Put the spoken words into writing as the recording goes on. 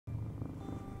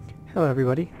Hello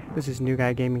everybody, this is New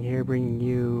Guy Gaming here, bringing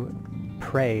you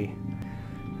Prey.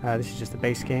 This is just the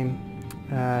base game,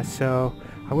 so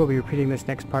I will be repeating this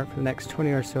next part for the next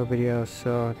 20 or so videos,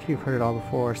 so if you've heard it all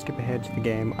before, skip ahead to the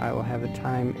game. I will have the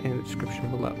time in the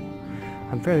description below.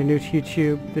 I'm fairly new to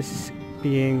YouTube, this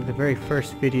being the very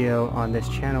first video on this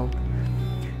channel.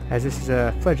 As this is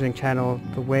a fledgling channel,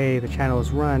 the way the channel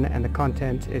is run and the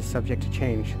content is subject to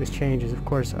change. This change is of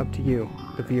course up to you,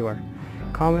 the viewer.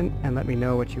 Comment and let me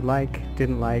know what you like,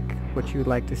 didn't like, what you would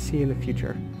like to see in the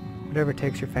future. Whatever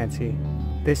takes your fancy.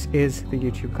 This is the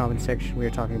YouTube comment section we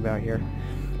are talking about here.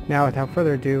 Now without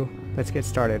further ado, let's get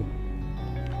started.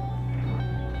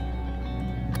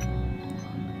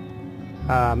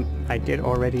 I did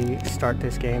already start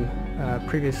this game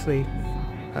previously.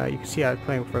 You can see I was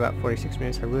playing for about 46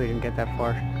 minutes. I really didn't get that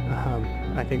far.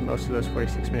 I think most of those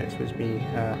 46 minutes was me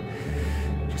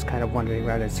just kind of wandering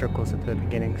around in circles at the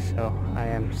beginning, so I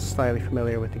am slightly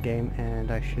familiar with the game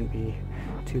and I shouldn't be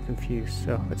too confused,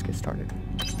 so let's get started.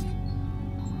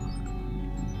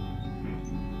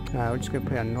 We're just going to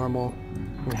play on normal.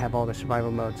 I'm going to have all the survival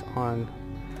modes on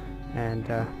and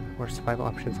or survival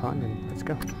options on, and let's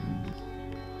go.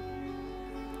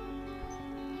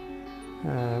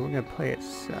 We're going to play as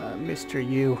Mr.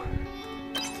 U.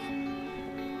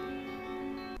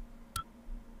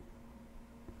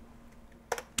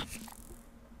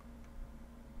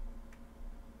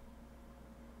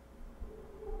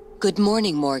 Good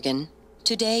morning, Morgan.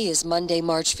 Today is Monday,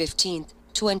 March 15th,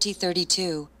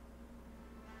 2032.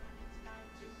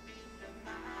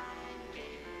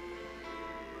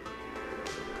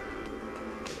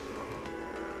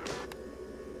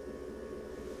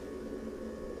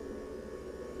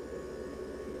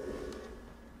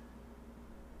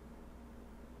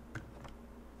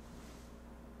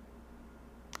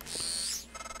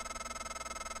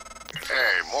 Hey,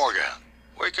 Morgan.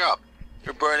 Wake up.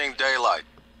 You're burning daylight.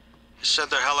 You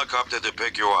sent a helicopter to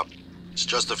pick you up. It's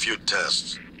just a few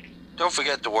tests. Don't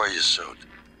forget to wear your suit.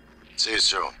 See you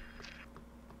soon.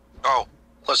 Oh,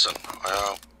 listen,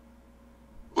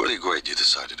 really great you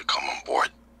decided to come on board.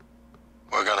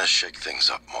 We're gonna shake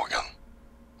things up, Morgan.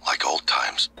 Like old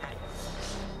times.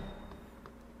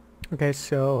 Okay,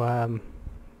 so,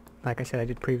 like I said, I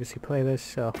did previously play this,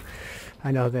 so I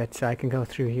know that I can go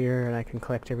through here and I can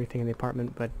collect everything in the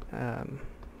apartment, but,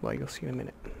 well, you'll see in a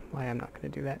minute why I'm not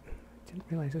going to do that. Didn't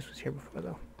realize this was here before,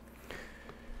 though.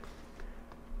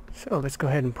 So, let's go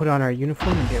ahead and put on our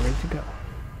uniform and get ready to go.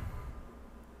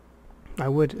 I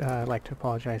would like to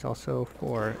apologize also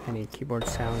for any keyboard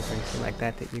sounds or anything like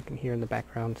that that you can hear in the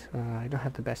background. I don't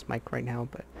have the best mic right now,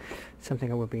 but it's something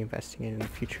I will be investing in the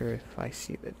future if I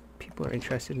see that people are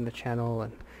interested in the channel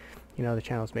and, you know, the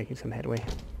channel is making some headway.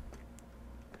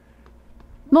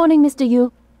 Morning, Mr.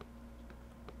 Yu.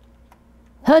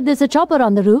 Heard there's a chopper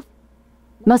on the roof.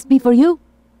 Must be for you.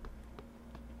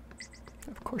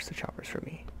 Of course the chopper's for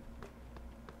me.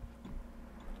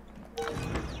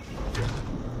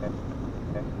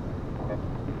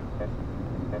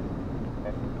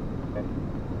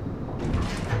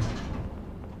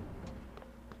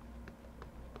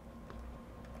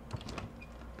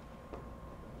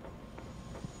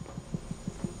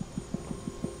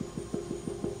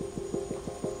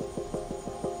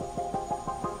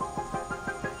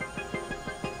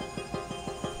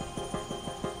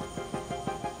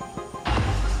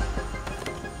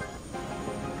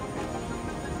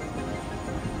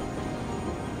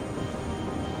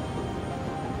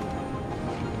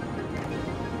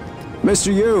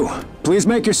 Mr. Yu, please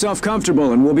make yourself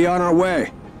comfortable and we'll be on our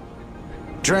way.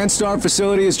 TranStar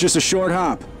facility is just a short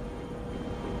hop.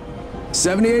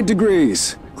 78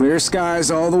 degrees, clear skies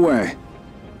all the way.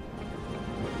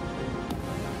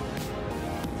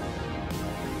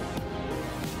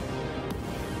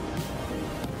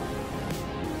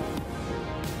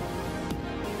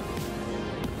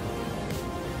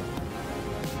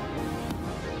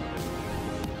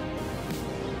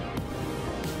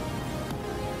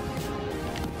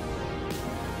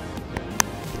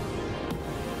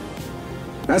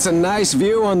 That's a nice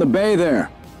view on the bay there.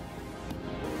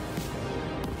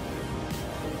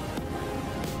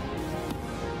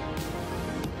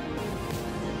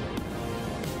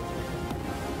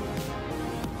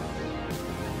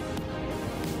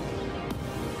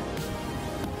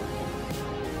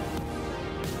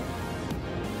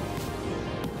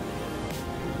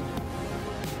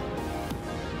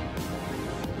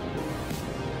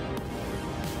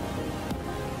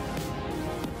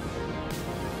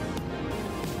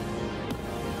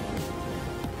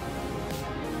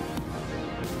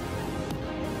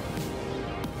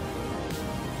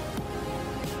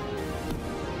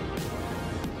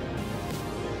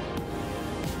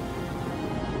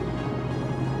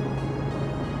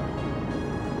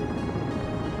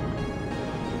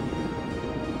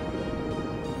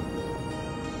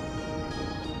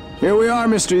 Here we are,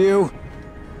 Mr. Yu.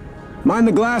 Mind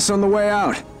the glass on the way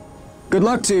out. Good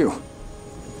luck to you.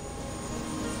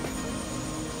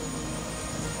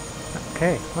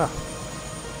 Okay, well,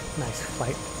 nice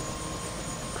flight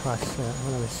across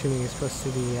what I'm assuming is supposed to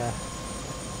be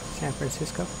San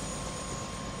Francisco.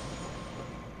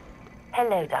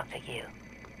 Hello, Dr. Yu.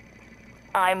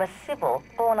 I'm a Sybil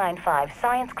 495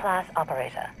 science class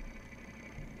operator.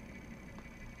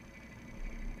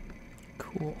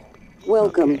 Cool.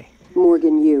 Welcome, Okay.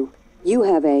 Morgan Yu. You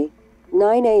have a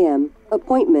 9 a.m.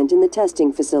 appointment in the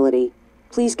testing facility.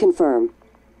 Please confirm.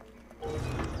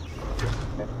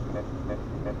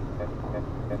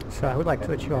 So I would like to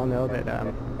let you all know that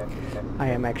I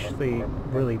am actually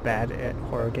really bad at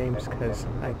horror games because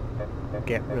I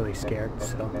get really scared.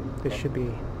 So this should be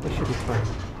fun.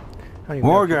 I don't even know if you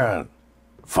Morgan!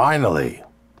 Finally!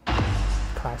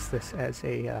 class this as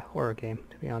a horror game,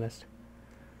 to be honest.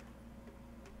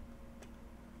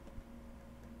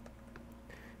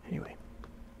 Anyway,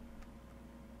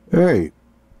 Hey,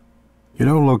 you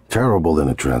don't look terrible in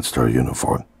a TranStar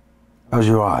uniform. How's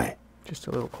your eye? just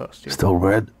a little close, dude. Still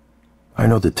red? I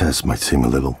know the test might seem a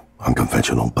little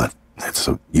unconventional, but it's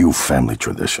a Yu family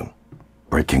tradition.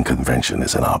 Breaking convention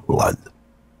is in our blood.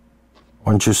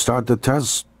 Once you start the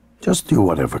test, just do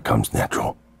whatever comes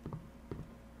natural.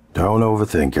 Don't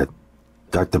overthink it.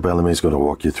 Dr. Bellamy's going to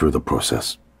walk you through the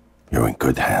process. You're in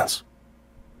good hands.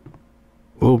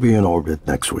 We'll be in orbit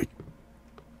next week.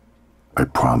 I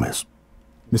promise.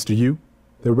 Mr. Yu,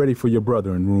 they're ready for your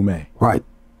brother in room A. Right.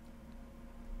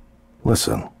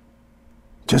 Listen,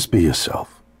 just be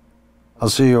yourself. I'll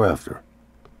see you after.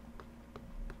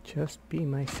 Just be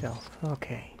myself.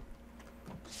 Okay.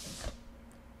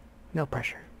 No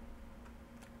pressure.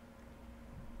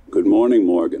 Good morning,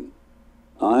 Morgan.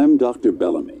 I'm Dr.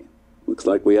 Bellamy. Looks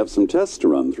like we have some tests to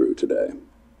run through today.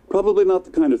 Probably not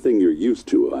the kind of thing you're used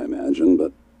to, I imagine,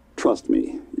 but trust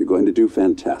me, you're going to do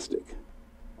fantastic.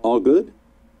 All good?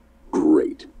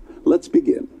 Great. Let's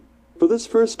begin. For this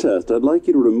first test, I'd like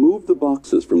you to remove the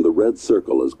boxes from the red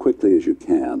circle as quickly as you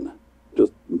can.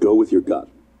 Just go with your gut.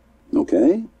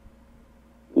 Okay?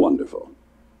 Wonderful.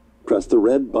 Press the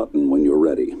red button when you're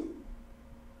ready.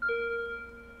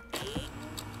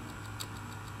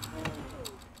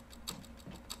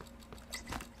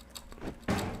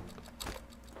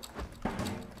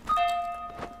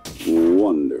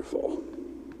 Wonderful.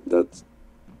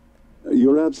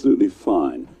 You're absolutely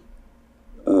fine.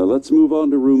 Let's move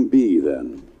on to room B,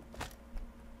 then.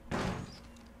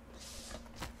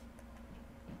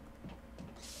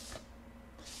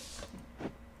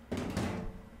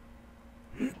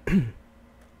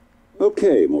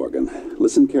 Okay, Morgan.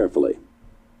 Listen carefully.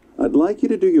 I'd like you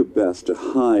to do your best to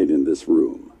hide in this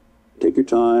room. Take your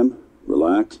time,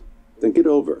 relax, think it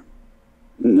over.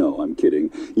 No, I'm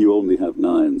kidding. You only have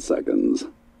 9 seconds.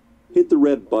 Hit the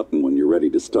red button when you're ready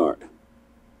to start.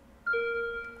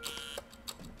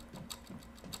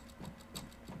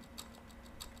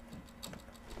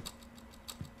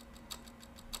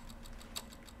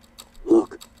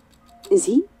 Look. Is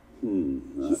he?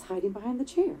 He's hiding behind the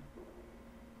chair.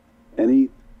 Any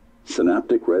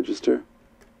synaptic register?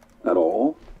 At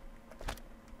all?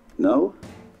 No?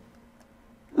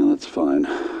 No, that's fine.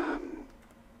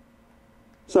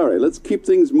 Sorry, let's keep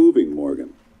things moving,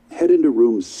 Morgan. Head into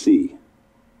room C.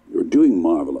 You're doing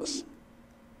marvelous.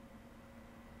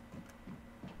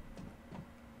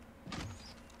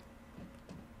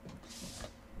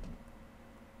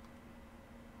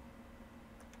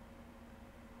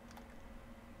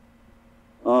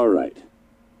 All right.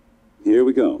 Here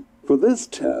we go. For this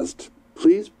test,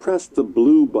 please press the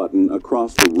blue button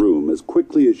across the room as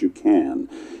quickly as you can,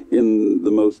 in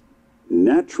the most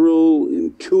natural,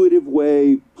 intuitive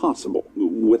way possible,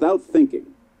 without thinking.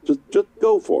 Just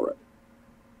go for it.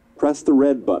 Press the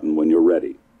red button when you're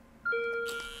ready.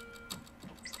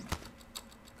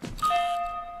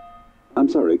 I'm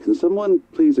sorry, can someone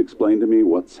please explain to me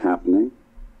what's happening?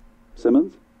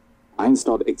 Simmons? I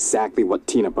installed exactly what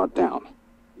Tina brought down.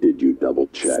 Did you double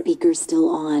check? Speaker's still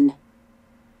on.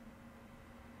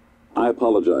 I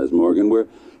apologize, Morgan. We're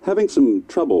having some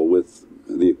trouble with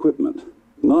the equipment.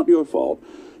 Not your fault.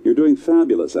 You're doing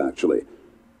fabulous, actually.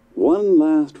 One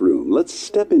last room. Let's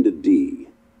step into D.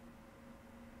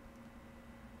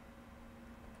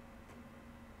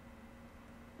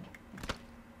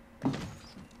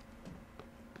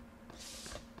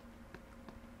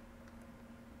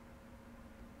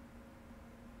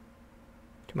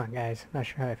 Come on, guys. Not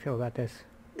sure how I feel about this.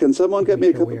 Can someone get me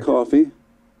a cup of coffee?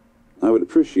 I would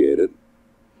appreciate it.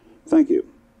 Thank you.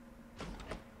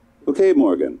 Okay,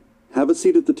 Morgan. Have a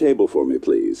seat at the table for me,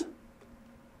 please.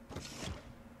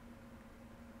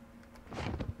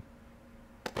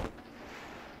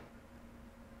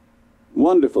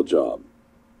 Wonderful job.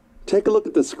 Take a look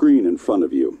at the screen in front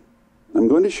of you. I'm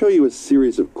going to show you a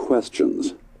series of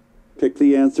questions. Pick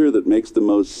the answer that makes the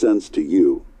most sense to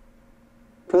you.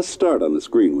 Press start on the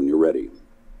screen when you're ready.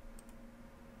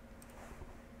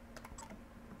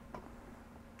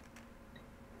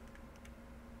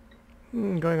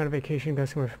 Going on a vacation, go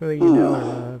somewhere familiar you know or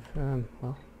love.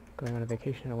 Well, going on a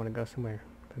vacation, I want to go somewhere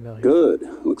familiar. Good.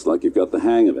 Looks like you've got the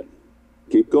hang of it.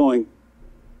 Keep going.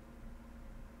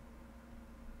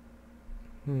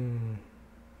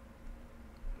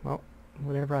 Well,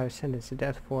 whatever I was sentenced to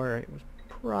death for, it was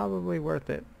probably worth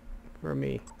it for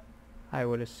me, I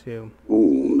would assume.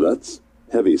 Ooh, that's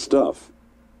heavy stuff.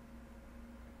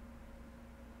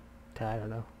 I don't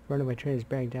know. Runaway train is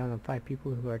bearing down on 5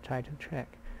 people who are tied to the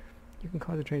track. You can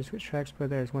cause the train to switch tracks, but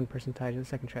there is 1 person tied to the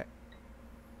second track.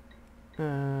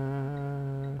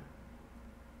 I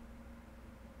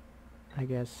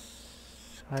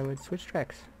guess I would switch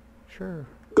tracks. Sure.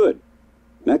 Good.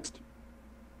 Next.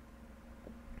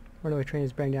 Runaway train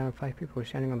is bearing down on 5 people who are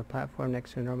standing on the platform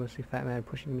next to an enormously fat man.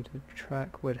 Pushing him into the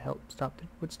truck would stop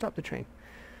the train.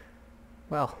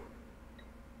 Well,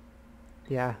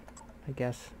 yeah, I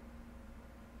guess.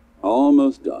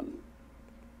 Almost done.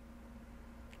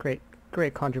 Great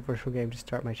controversial game to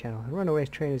start my channel. A runaway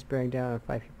train is bearing down on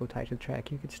 5 people tied to the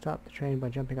track. You could stop the train by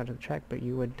jumping onto the track, but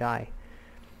you would die.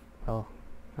 Well,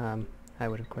 I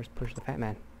would of course push the fat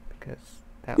man, because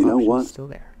that option is still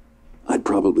there. I'd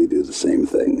probably do the same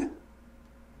thing.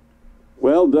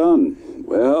 Well done.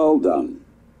 Well done.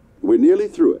 We're nearly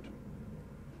through it.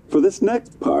 For this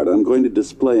next part, I'm going to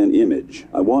display an image.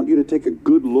 I want you to take a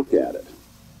good look at it.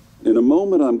 In a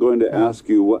moment, I'm going to ask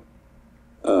you what...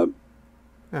 Is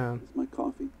my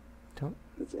coffee? Don't.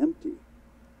 It's empty.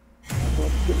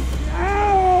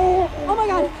 Oh my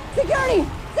god! Security!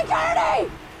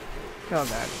 Security! Oh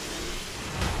god.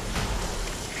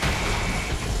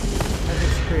 I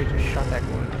think security just shot that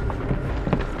one.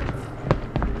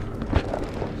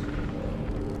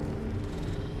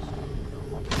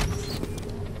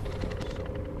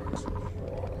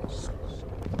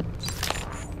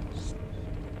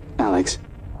 Alex,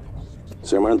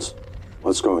 Simmons,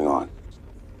 what's going on?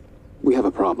 we have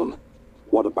a problem.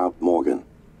 What about Morgan?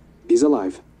 He's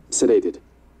alive, sedated.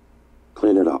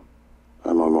 Clean it up.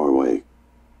 I'm on my way.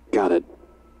 Got it.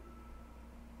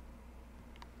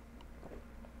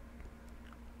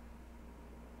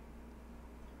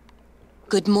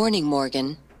 Good morning,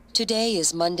 Morgan. Today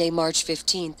is Monday, March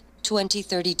 15th,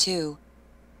 2032.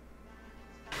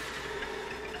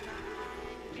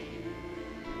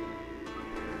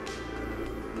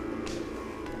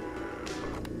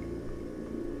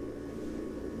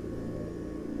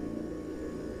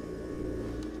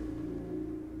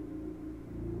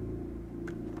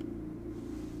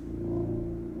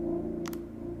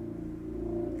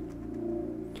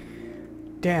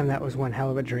 Damn, that was one hell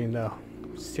of a dream, though.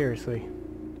 Seriously.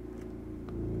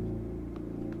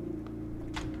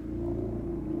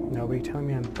 Nobody telling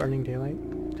me I'm burning daylight?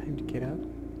 Time to get up.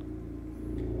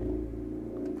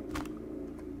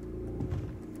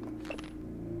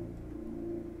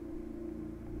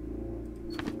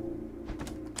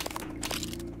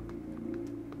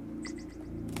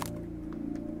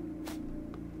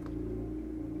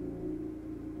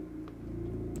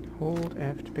 Hold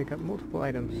F to pick up multiple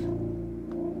items.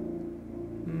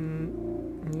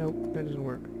 Nope, that doesn't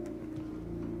work.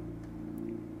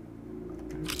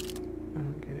 I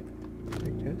don't get it.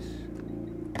 Like this.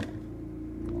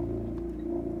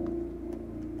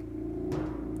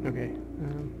 Okay,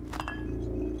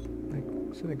 like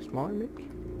something smaller maybe?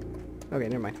 Okay,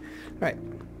 never mind. Alright.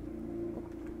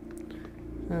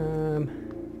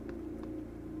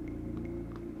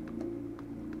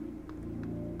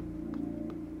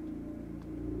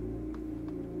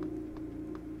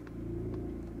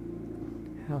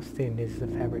 How thin is the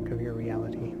fabric of your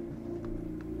reality?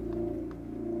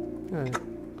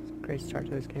 It's a great start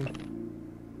to this game.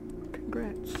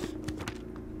 Congrats.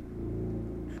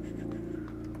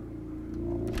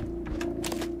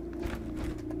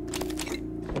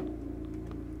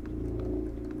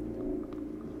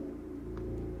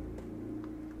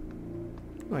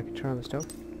 Oh, I can turn on the stove.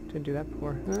 Didn't do that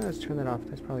before. Let's turn that off.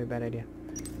 That's probably a bad idea.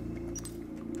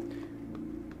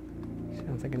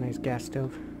 Sounds like a nice gas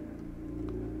stove.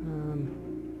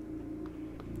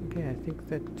 Okay, I think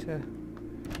that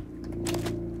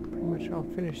pretty much all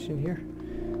finished in here.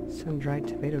 Sun-dried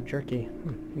tomato jerky.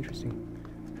 Interesting.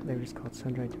 They were just called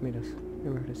sun-dried tomatoes.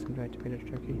 Never heard of sun-dried tomato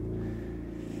jerky.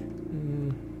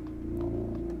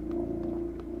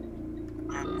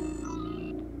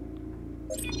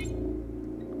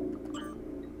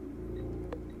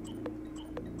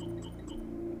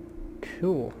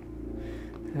 Cool.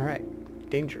 Alright.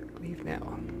 Danger. Leave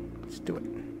now. Let's do it.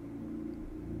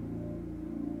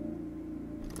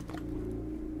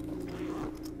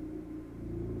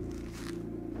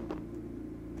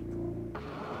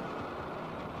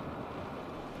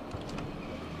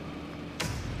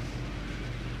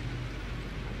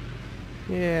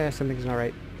 Yeah, something's not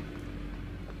right.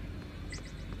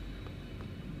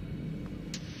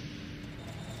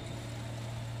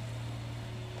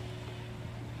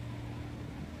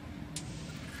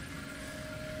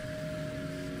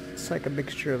 It's like a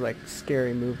mixture of like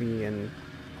scary movie and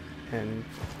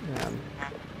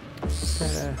what's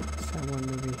that one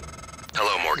movie?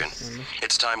 Hello, Morgan.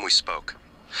 It's time we spoke.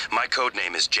 My code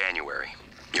name is January.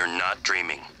 You're not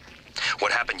dreaming.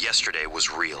 What happened yesterday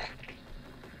was real.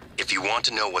 If you want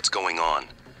to know what's going on,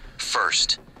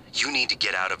 first, you need to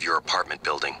get out of your apartment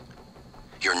building.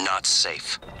 You're not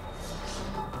safe.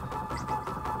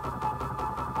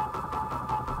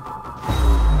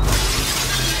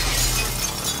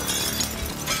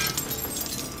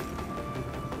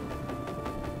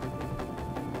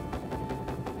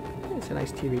 It's a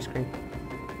nice TV screen.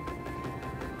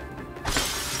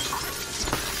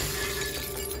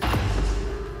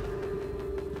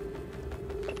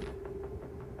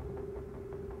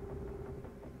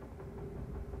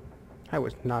 I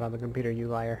was not on the computer, you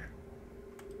liar.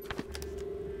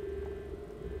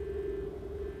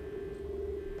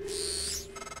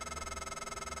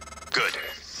 Good.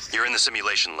 You're in the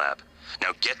simulation lab.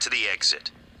 Now get to the exit.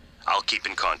 I'll keep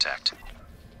in contact.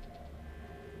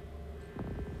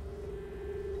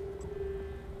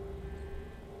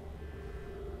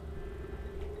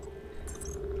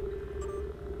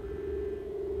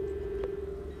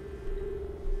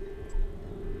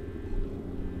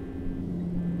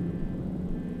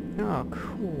 Oh,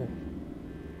 cool.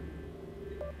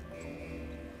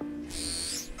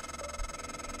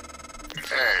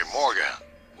 Hey, Morgan.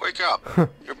 Wake up.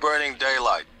 You're burning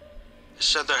daylight. You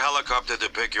sent the helicopter to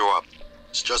pick you up.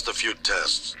 It's just a few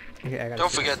tests. Okay,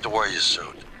 Don't forget to wear your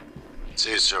suit.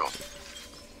 See you soon.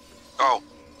 Oh,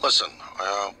 listen.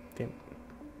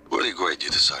 Really great you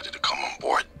decided to come on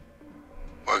board.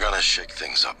 We're gonna shake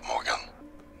things up, Morgan.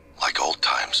 Like old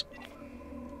times.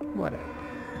 What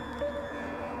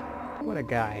a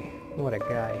guy. What a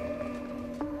guy.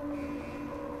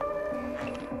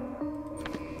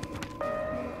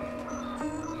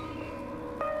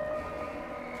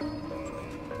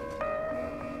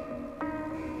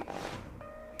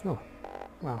 Oh,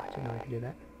 wow, I didn't know I could do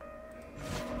that.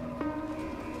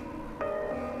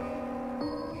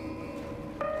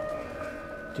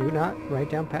 Do not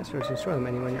write down passwords and store them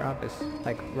anywhere in your office,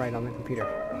 like right on the computer.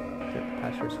 That's what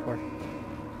passwords for.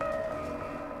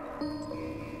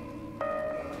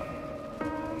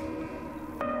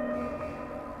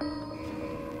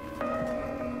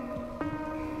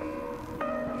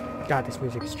 God, this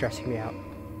music is stressing me out.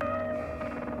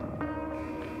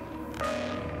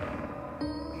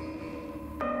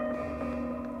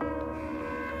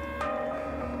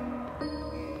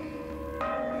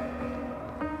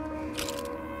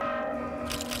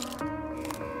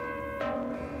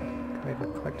 Can I ever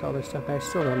collect all this stuff? I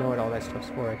still don't know what all that stuff's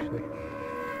for, actually.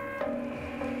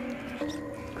 Just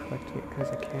collecting it because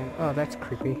I can. Oh, that's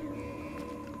creepy.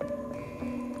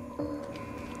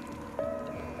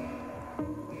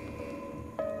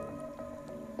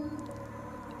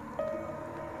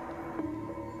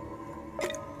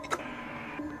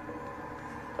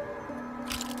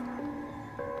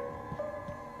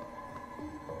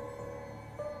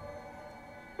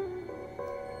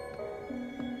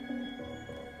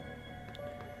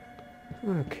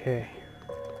 Okay.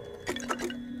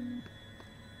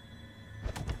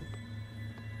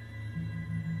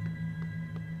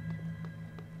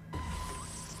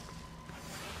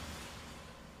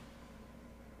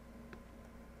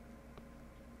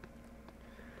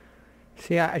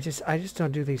 See, I just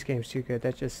don't do these games too good.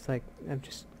 That's just like,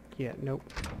 yeah, nope.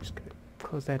 Just gonna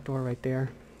close that door right there.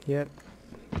 Yep.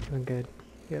 Doing good.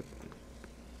 Yep.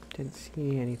 Didn't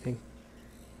see anything.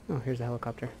 Oh, here's the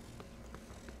helicopter.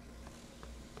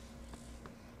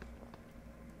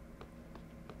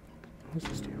 What's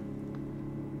this do?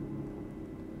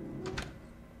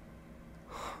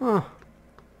 Huh.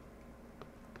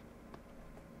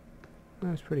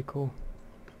 That was pretty cool.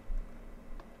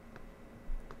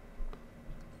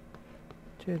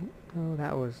 Didn't know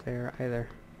that was there either.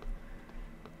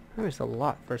 I missed a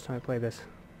lot first time I played this.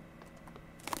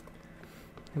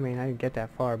 I mean, I didn't get that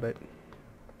far, but...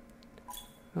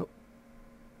 Oh.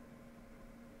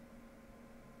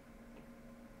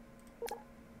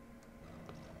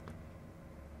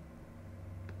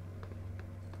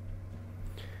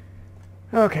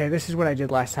 Okay, this is what I did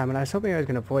last time, and I was hoping I was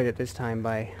going to avoid it this time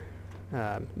by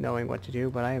knowing what to do,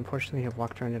 but I unfortunately have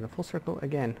walked around in a full circle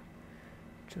again,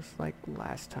 just like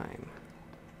last time.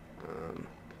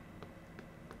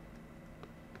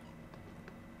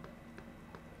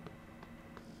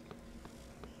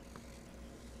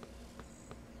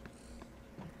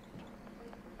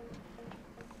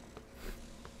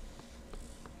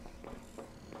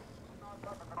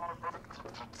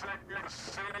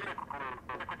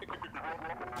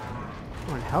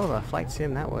 One hell of a flight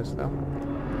sim that was, though.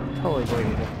 Totally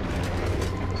believable.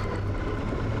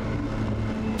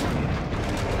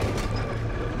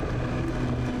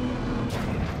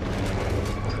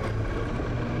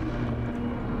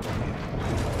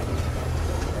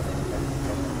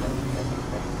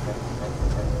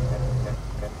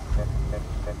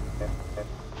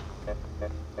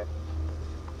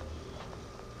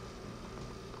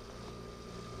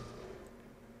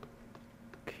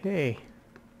 Okay.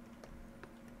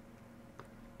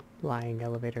 Lying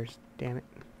elevators, damn it.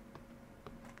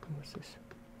 What's this?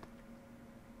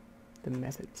 The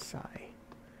Method Psi.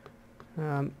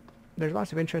 There's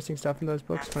lots of interesting stuff in those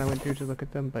books when I went through to look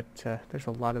at them, but there's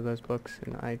a lot of those books,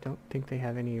 and I don't think they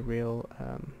have any real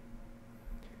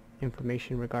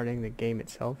information regarding the game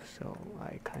itself, so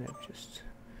I kind of just...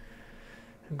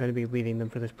 I'm going to be leaving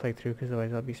them for this playthrough, because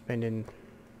otherwise I'll be spending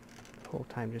the whole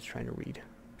time just trying to read.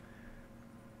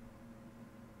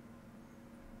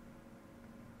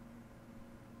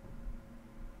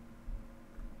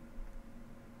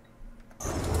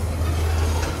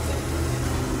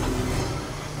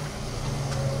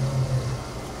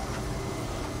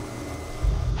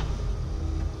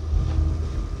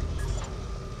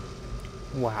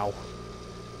 Wow.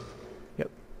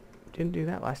 Yep. Didn't do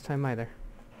that last time either.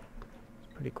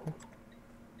 It's pretty cool.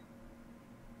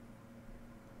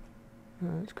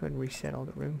 Let's go ahead and reset all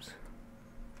the rooms.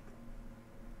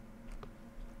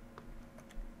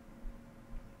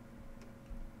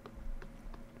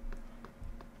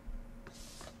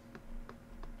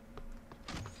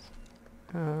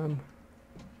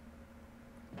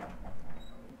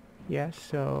 Yeah,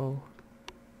 so...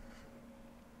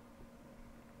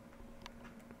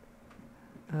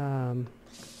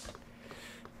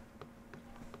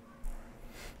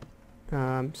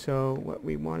 so what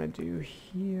we want to do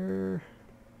here,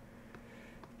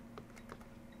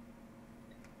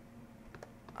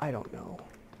 I don't know.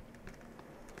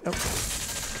 Oh,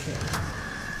 okay.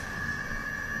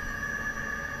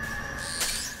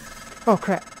 Oh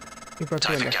crap! You broke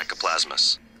the window.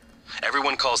 Typhocacoplasmus.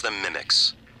 Everyone calls them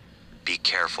mimics. Be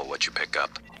careful what you pick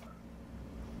up.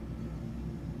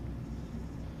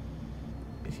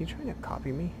 Is he trying to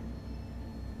copy me?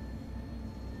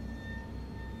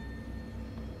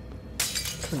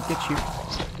 Come and get you.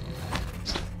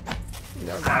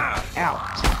 No, God. Ow.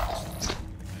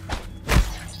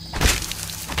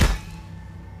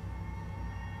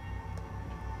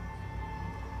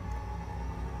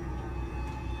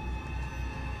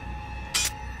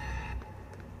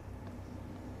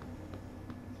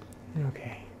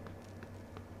 Okay.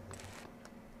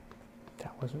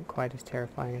 That wasn't quite as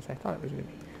terrifying as I thought it was going to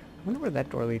be. I wonder where that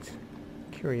door leads.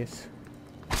 Curious.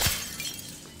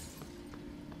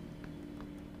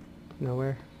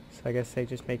 Nowhere. So I guess they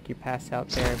just make you pass out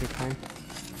there every time.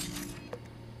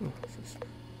 Oh, this is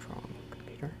strong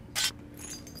computer.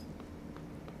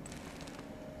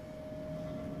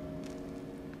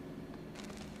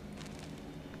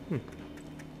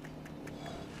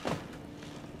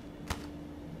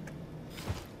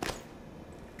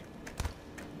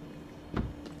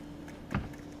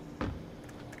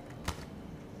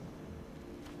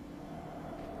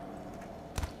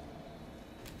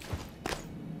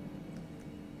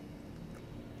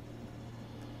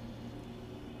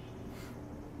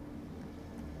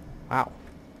 Wow.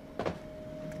 I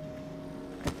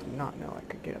did not know I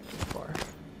could get up this far.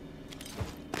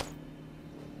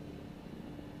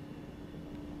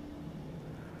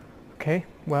 Okay,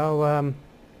 well,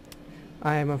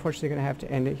 I am unfortunately going to have to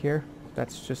end it here.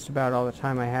 That's just about all the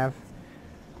time I have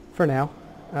for now.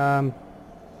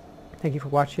 Thank you for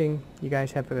watching. You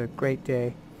guys have a great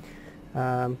day.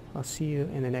 I'll see you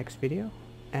in the next video.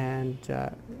 And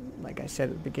like I said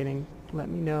at the beginning, let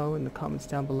me know in the comments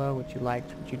down below what you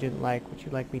liked, what you didn't like, what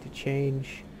you'd like me to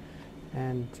change,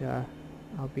 and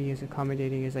I'll be as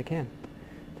accommodating as I can.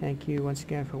 Thank you once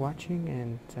again for watching,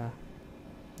 and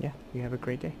yeah, you have a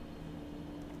great day.